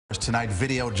Tonight,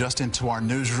 video just into our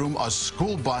newsroom, a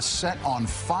school bus set on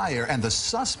fire, and the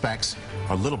suspects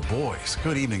are little boys.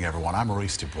 Good evening, everyone. I'm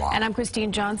Maurice Dubois. And I'm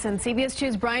Christine Johnson. CBS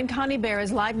 2's Brian Conybeare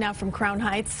is live now from Crown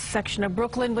Heights, section of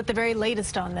Brooklyn, with the very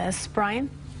latest on this. Brian?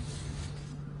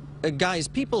 Guys,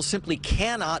 people simply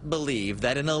cannot believe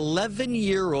that an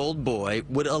 11-year-old boy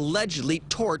would allegedly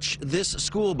torch this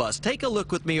school bus. Take a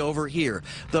look with me over here.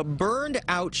 The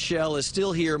burned-out shell is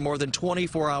still here more than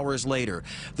 24 hours later.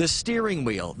 The steering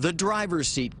wheel, the driver's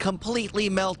seat, completely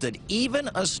melted. Even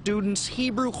a student's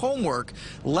Hebrew homework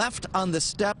left on the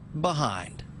step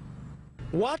behind.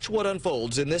 Watch what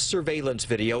unfolds in this surveillance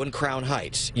video in Crown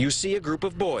Heights. You see a group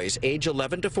of boys, age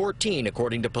 11 to 14,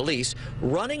 according to police,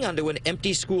 running onto an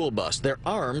empty school bus, their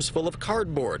arms full of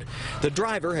cardboard. The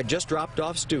driver had just dropped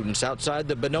off students outside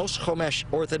the Benos Chomesh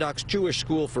Orthodox Jewish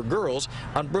School for Girls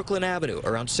on Brooklyn Avenue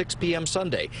around 6 p.m.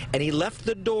 Sunday, and he left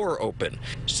the door open.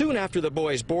 Soon after the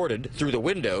boys boarded, through the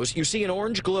windows, you see an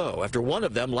orange glow after one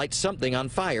of them lights something on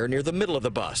fire near the middle of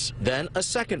the bus. Then a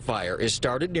second fire is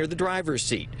started near the driver's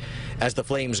seat. As the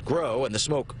flames grow and the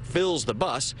smoke fills the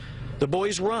bus, the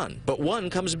boys run, but one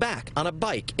comes back on a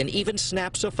bike and even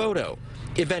snaps a photo.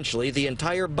 Eventually, the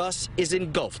entire bus is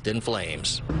engulfed in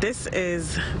flames. This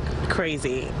is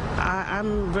crazy.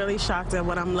 I'm really shocked at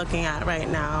what I'm looking at right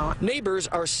now. Neighbors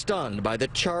are stunned by the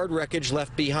charred wreckage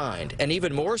left behind, and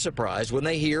even more surprised when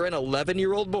they hear an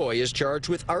 11-year-old boy is charged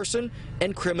with arson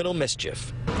and criminal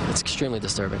mischief. It's extremely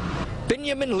disturbing.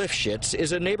 Benjamin Lifshitz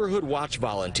is a neighborhood watch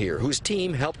volunteer whose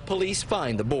team helped police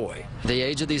find the boy. The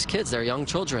age of these kids, they're young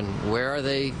children. Where are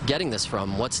they getting this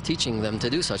from? What's teaching them to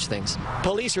do such things?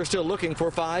 Police are still looking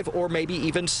for 5 or maybe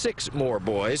even 6 more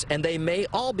boys, and they may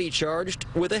all be charged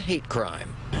with a hate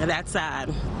crime. That's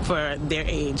sad for their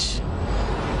age.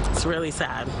 It's really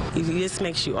sad. It just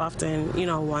makes you often,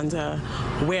 wonder,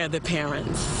 where are the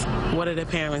parents? What are the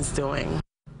parents doing?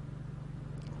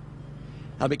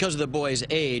 Because of the boy's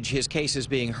age, his case is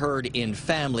being heard in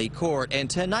family court, and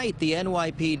tonight the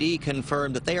NYPD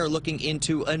confirmed that they are looking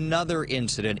into another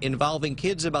incident involving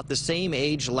kids about the same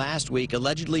age last week,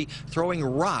 allegedly throwing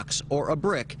rocks or a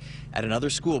brick at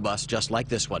another school bus just like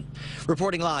this one.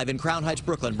 Reporting live in Crown Heights,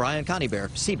 Brooklyn, Brian Conybeare,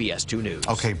 CBS 2 News.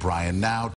 Okay, Brian, now